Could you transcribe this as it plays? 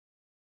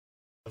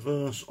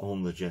verse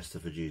on the Jester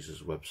for Jesus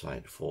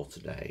website for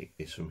today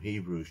is from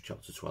Hebrews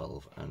chapter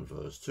 12 and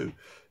verse 2.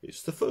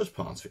 It's the first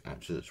part of it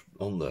actually that's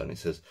on there, and it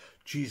says,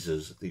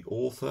 Jesus, the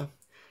author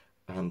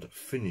and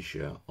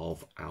finisher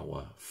of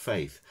our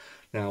faith.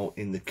 Now,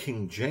 in the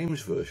King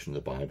James Version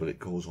of the Bible, it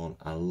goes on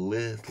a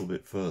little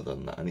bit further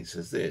than that, and it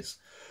says this,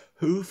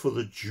 who for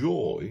the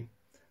joy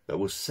that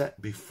was set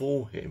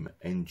before him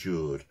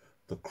endured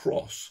the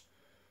cross,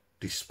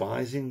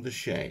 despising the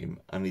shame,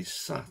 and is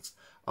sat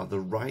at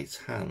the right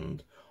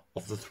hand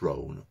of the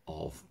throne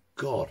of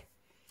God.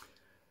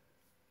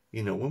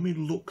 You know, when we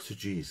look to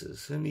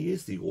Jesus, and he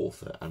is the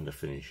author and the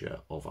finisher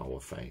of our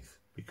faith,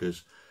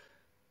 because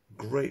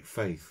great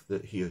faith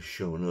that he has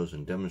shown us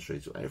and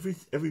demonstrated,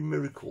 every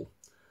miracle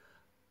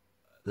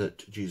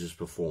that Jesus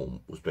performed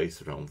was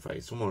based around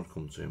faith. Someone would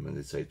come to him and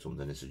they'd say to him,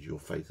 then he said, your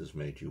faith has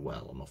made you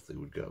well, and off they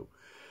would go.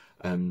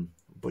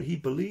 But he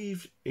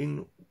believed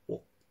in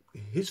what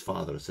his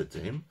Father had said to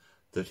him,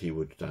 that he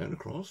would die on the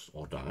cross,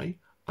 or die,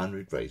 and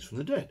would raise from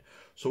the dead.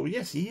 So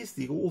yes, he is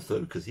the author,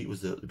 because he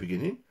was there at the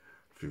beginning.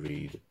 If you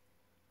read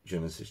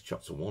Genesis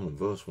chapter 1 and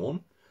verse 1,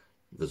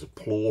 there's a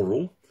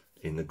plural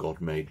in the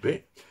God-made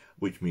bit,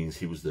 which means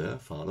he was there,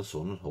 Father,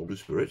 Son, and Holy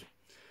Spirit.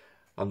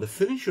 And the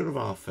finisher of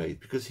our faith,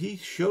 because he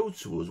showed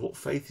to us what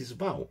faith is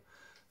about.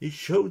 He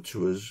showed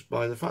to us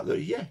by the fact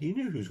that, yeah, he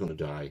knew he was going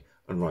to die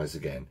and rise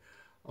again.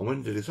 And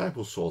when the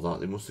disciples saw that,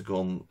 they must have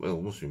gone,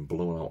 well, must have been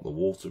blown out of the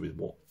water with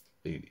what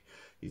he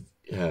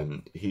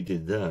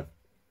did there.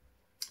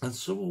 And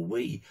so are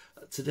we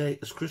today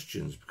as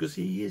Christians, because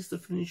he is the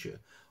finisher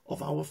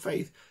of our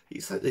faith.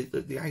 It's like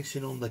the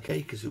icing on the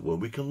cake, as it were.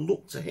 We can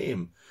look to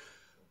him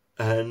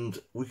and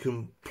we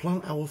can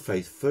plant our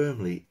faith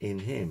firmly in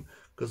him,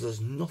 because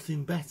there's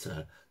nothing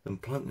better than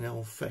planting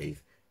our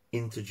faith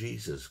into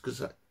Jesus,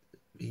 because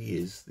he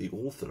is the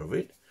author of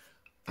it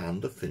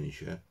and the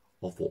finisher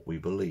of what we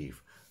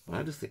believe. And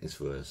I just think this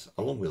verse,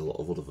 along with a lot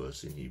of other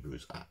verses in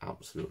Hebrews, are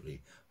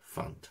absolutely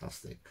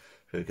fantastic.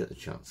 If you get the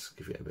chance,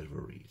 give it a bit of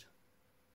a read.